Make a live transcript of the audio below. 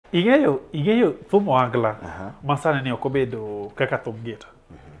Ing'eyo thum Ohangla masani ne ok obedo kaka thum Gita.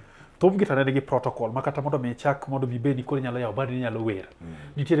 Thum Gita ne nigi protocol ma kata mondo mi chak mondo mi bedi koro nyalo yawo bandi nyalo wer.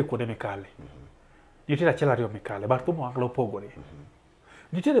 Nitiere kuonde mikale. Nitiere achiel ariyo mikale, but thum Ohangla opogore.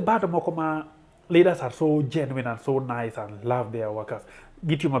 Nitiere band moko ma leaders are so genuine and so nice and love their workers.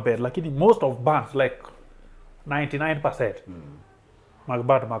 Gitiyo maber, lakini most of bands like 99% mag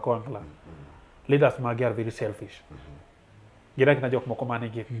band mag Ohangla, leaders magi are very selfish. Gidak na jok moko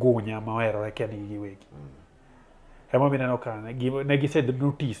manigi gunya ma oherore kendgi giwegi. Ema mineno ka ne gised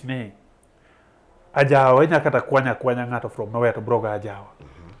notice ne ajawa inya kata kwanya ng'ato from nowhere to broga ajawa.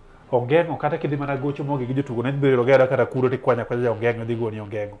 Ongeng'o kata kidhi mana gocho mogi gi jotugo ne biro gera kata kuro ti kwanya ongeng'o dhi goni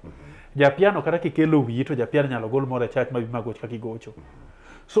ongeng'o. Japiano kata kikelo wiyi to japiano nyalo gol moro e chat mabi magoch kaka igocho.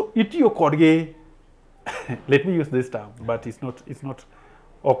 So itiyo kodgi let me use this term but it's not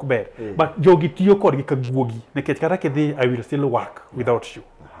ok ber. But jogi tiyo kodgi ka guogi nikech kata kidhi I will still work without you.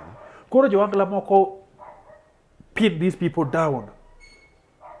 Koro jo-Ohangla moko pin these people down.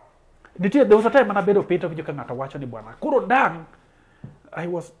 There was a time when I bedo pita winjo ka ng'ato wacho ni bwana koro dang I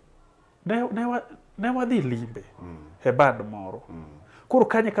was ne wadhi limbe e band moro. Koro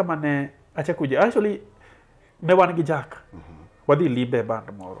kanye kama ne achako actually ne wan gi Jack wadhi limbe e band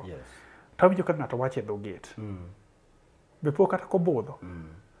moro. Tawinjo ka ng'ato wacho e dho gate. Be po kata kobudho.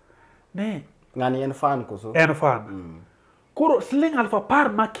 Ne ng'ani en fan koso? En fan. Koro sling alfa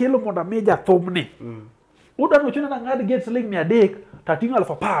par ma kelo mondo mi jathumni. Udano chuna na ng'ad gate sling 300 tating'o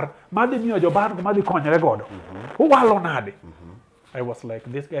alfa par madhi miyo jo band madhi konyre godo. Uwalo nade? I was like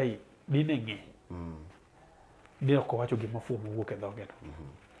this guy dine ng'e. Dine ok owacho gima fumo wuok e dhoge.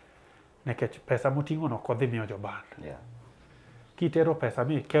 Nekech pesa moting'o no kodhi miyo jo band. Kitero pesa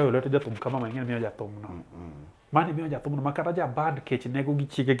mi keyo lwet jathum kama mang'eny miyo jathum no. Mani miyo jathum no makata ja band kech nego gi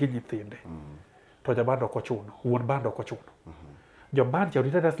chiege gi nyithinde. To ja band ok ochuno, wuon band ok ochuno. Jo band cha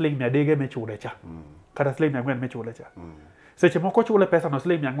rita sling 300 me chude cha. Kata sling 400 me chule cha. Seche moko chule pesa no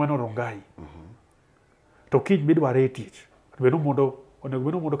sling 400 orongai. To kiny midware e tich.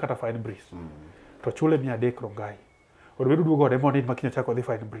 Onego mondo kata fine breeze. To chule 300 rongai. Onego duogo ode mondo makinyo chako dhi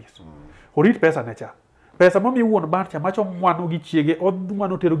fine breeze. Orit pesa ne cha. Pesa momi wuon band cha macho ngwano gi chiege,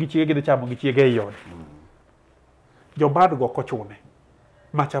 odwano tero gi chiege gi chamo gi chiege e yode. Jo band go kochune.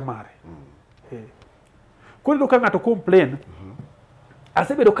 Macha mare. Koro ka ng'ato complain,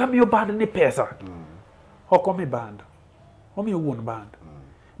 asebedo kamiyo band ni pesa. Ok omi band. Omiyo wuon band.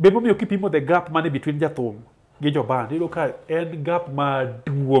 Be momiyo kipimo the gap mane between jathum gi jo band, iyudo ka en gap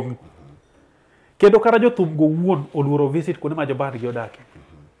maduong'. Kendo kata jothum go wuon oluoro visit kuonde ma jo band gi odake.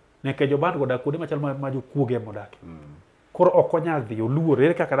 Nekech jo band go odak kuonde machal ma jokuoge modake. Koro ok onyal dhi oluor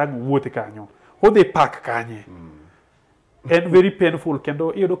ere kaka dang' wuoth kanyo. Odhi pak kanye. En very painful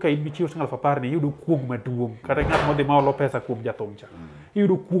kendo iyudo ka in michiwo sing alfa par ni iyudo kuom maduong' kata ng'at modhi ma olo pesa kuom jathum cha.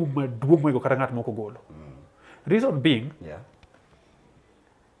 Iyudo kuom maduong' monego kata ng'at moko golo. Reason being,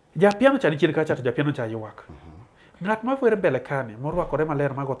 japiano cha nichien kacha to japiano cha ywak. Ng'at ma were mbele kani, morwakore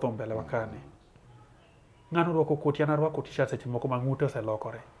maler mago thum mbele wakani. Ng'ano rwako koti, an arwako t-shirt seche moko ma ng'ute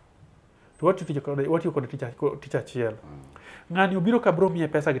oselokore. To watiyo kod tich achiel. Ng'ani obiro ka bro miye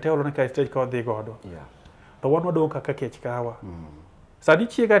pesa gite olone ka stage ka odhi godo. To wan wadong' kaka kech kawa. Sani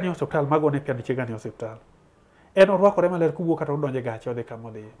chiega ni hospital magone piano chiega ni hospital. En orwakore maler kuwuok kata odonje gache odhi kama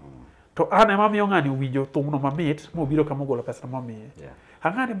odhi. To an ema miyo ng'ani owinjo thumno mamit mobiro kama ogolo pesa momiye.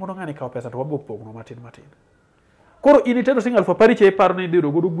 Ang'ani mondo ng'ani kawo pesa to wabo pogno matin. Koro in itero sing alfa pari che iparo ni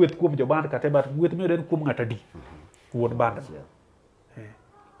idiro godo gweth kuom jo band kata but gweth miyo den kuom ng'ata di. Wuon band.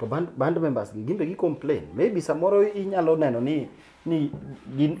 To band members gimbe gi complain. Maybe samoro inyalo neno ni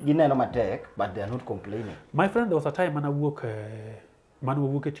gineno matek but they are not complaining. My friend, there was a time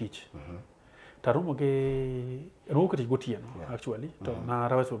manawuok e tich. Tarumo ge tich gotieno actually to na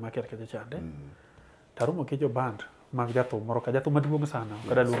rawe supermarket kacha chande. Tarumo ke jo band mag jathum moro ka jathum maduong' sana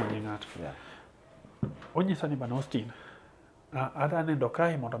kada luongo nying ng'ato. Onyisa ni bana Austin. Ada nendo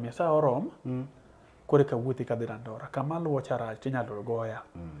kae mondo mi sa orom. Kore ka wuothi ka dhi Dandora. Kama luwo charach tinyalo goya.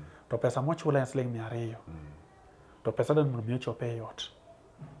 To pesa mochula en sling 200. To pesa den mondo mi ochope e yot.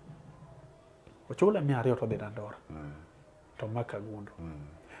 Ochula 200 to dhi Dandora. To maka gundo.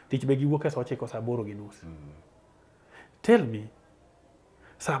 Tich be giwuok e saa 9 saa 8:30. Tell me,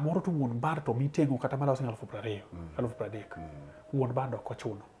 saa moro to wuon band to mitengo kata malo sing 20,000, 30,000. Wuon band ok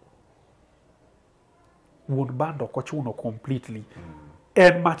ochuno. Wuon band ok ochuno completely.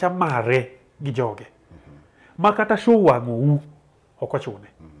 En macha mare gi joge. Ma kata show wang'ou ok ochune.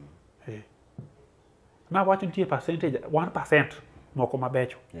 Na wacho nitie percentage 1% moko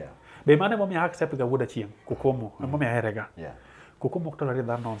mabecho. Be mane momiyo accept ga wuoda chieng' Kukomo, momiyo aherega. Kukomo ok tolere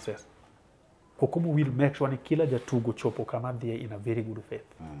that nonsense. Kokomo will make sure ni kila jatugo chopo kama dhie in a very good faith.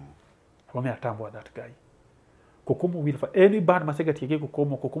 Wame atambua that guy. Kokomo will fight. Any band masega tieke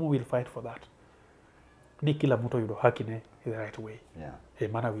Kokomo will fight for that. Ni kila mtu yudo haki ne the right way. Yeah. A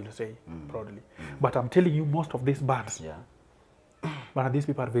man will say proudly. But I'm telling you, most of these bands, but these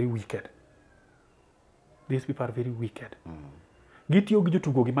people are very wicked. These people are very wicked. Gitiyo gi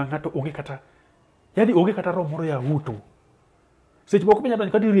jotugo gi mangato onge kata. Yani onge kata romoro ya hutu. Seche moko pinya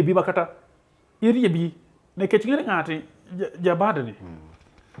donjo kati ribi makata iribi ne kech ngere ngati jabad ni.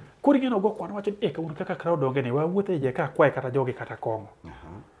 Kuri ngeno go kwan wacho ka un kaka crowd onge ni wa wuothe je ka kwae kata joge kata kongo.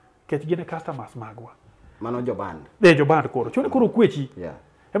 Kech gine customers magwa. Mano joband. Joband koro. Chune koro kwechi. Yeah.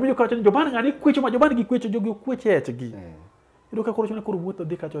 Emi jo kacho joband ngani kwecho ma joband gi kwecho jogi kweche echgi. Ido ka koro chune koro wuotho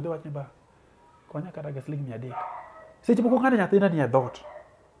dhi kacho de wach ni ba. Konya kata ga sling 300. Seche moko ngane nyathina ni e dhot.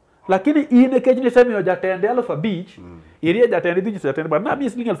 Lakini ine kejni semiyo jatende Alpha Beach, irie jatende dhi jatende ba na mi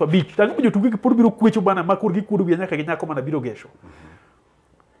sling Alpha Beach. Tangu jotugo gi pod biro kwecho bana ma kur gi kudu gi nyaka gi nyako mana biro gesho.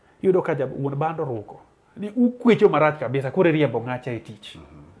 Yudo ka wuon bando ruko. Ni ukwecho marach kabisa kore riembo ngacha e tich.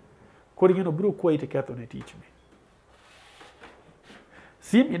 Kori ngeno biro kwa ite ketho ne tich mi.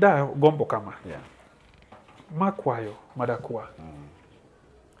 Sim ida gombo kama. Yeah. Makwayo madakwa.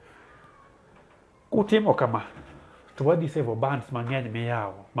 Kutimo kama. Tuwadi sevo bands mangeny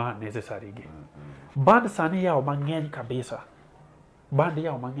miyao ma necessary gi. Band sani yao mangeny kabisa. Band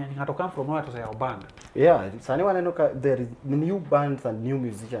yao mangeny ngato come from nowhere to say band. Yeah, sani waneno ka there is new bands and new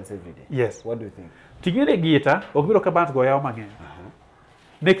musicians every day. Yes. What do you think? Tigire gita, okbiro ka bands go yao mangeny.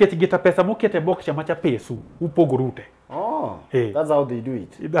 Nekech gita pesa mokete box chama cha pesu upogorute. Oh, that's how they do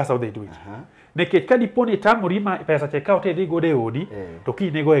it. That's how they do it. Nekech ka diponi tamori ma pesa cheka ote dhi gode odi, to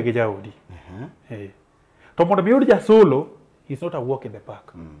ki nego e geja odi. To mondo mi ja solo, he's not a walk in the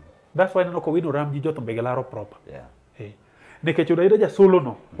park. That's why neno ko wino ram ji joto begelaro proper. Yeah. Nekech udo ja solo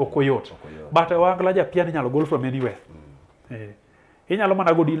no okoyot. But Ohangla ja piano nyalo gol from anywhere. Inyalo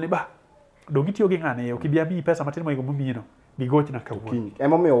mana go deal ba. Do gitiyo gi ngane ok bia mi pesa matin mo igo mumino. Gigoch na kawuono.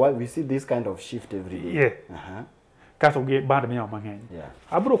 Emomiyo we see this kind of shift every day. Yeah. Kaso gi band miyo mangeny. Yeah.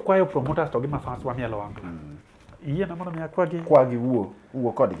 Abro kwayo promoters to gi mafans wa mielo Ohangla. Iye na mondo mi akwagi. Kwagi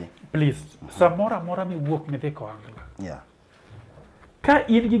wuo kodgi. Please. Samora mora mi wuok mi dhi ko Ohangla. Yeah. Ka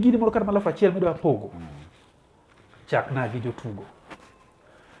in gi gini moro kata malafu achiel midwa pogo. Chak na gi jotugo.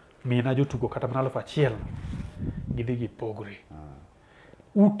 Mina jotugo kata malafu achiel gidhi gi pogre.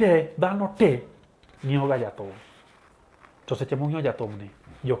 Ute dhano te ng'iyo ga jathum. To seche mong'iyo jathum ni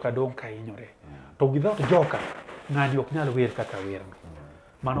joka dong ka hinyore. To without joka ng'ani ok nyal wer kaka werno.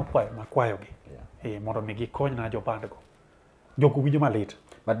 Mano kwayo gi. Mondo mi gikony na joband go. Jogo winjo malit.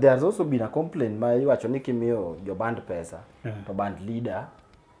 But there's also been a complaint ma iwacho ni kimiyo joband pesa to band leader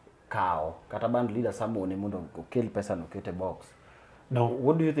kao kata band leader samone mondo okel pesa no kete box. No.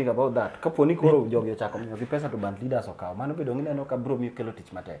 What do you think about that? Kapo ni koro jogi ochako miyo gi pesa to band leaders okawo, mano bedo ngineno ka bro miyo kelo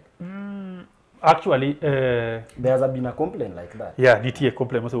tich matek. Actually, there's been a complaint like that. Yeah, nitie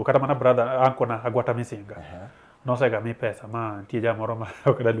complaint moso kata mana brother anko na agwata misinga. No sega mi pesa ma tie jamoro ma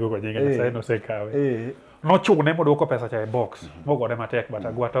ok da duogo nyinga sai no sekawe. No chune modo ko pesa cha e box. Mogore matek but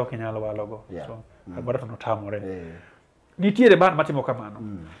agwata ok nyalo walogo. So agwata no tamore. Nitie band matimo kamano.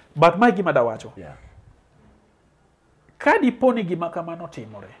 But my gima da wacho. Yeah. Kadi poni gima kamano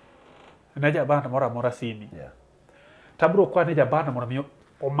timore. Ne ja band mora mora sini. Yeah. Tabro kwa ne ja band mora miyo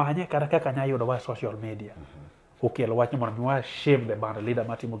omanye kata kaka nya yudo wa social media. Okelo wach mondo mi wa shame the band leader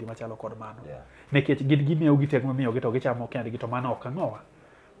matimo gima chalo kod mano. Nekech gin gimiyo gi tek mamiyo gi to gichamo kendgi to mano ok ang'owa.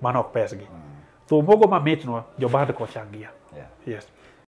 Mano ok pesgi. To mogo mamit no joband ko changia. Yes.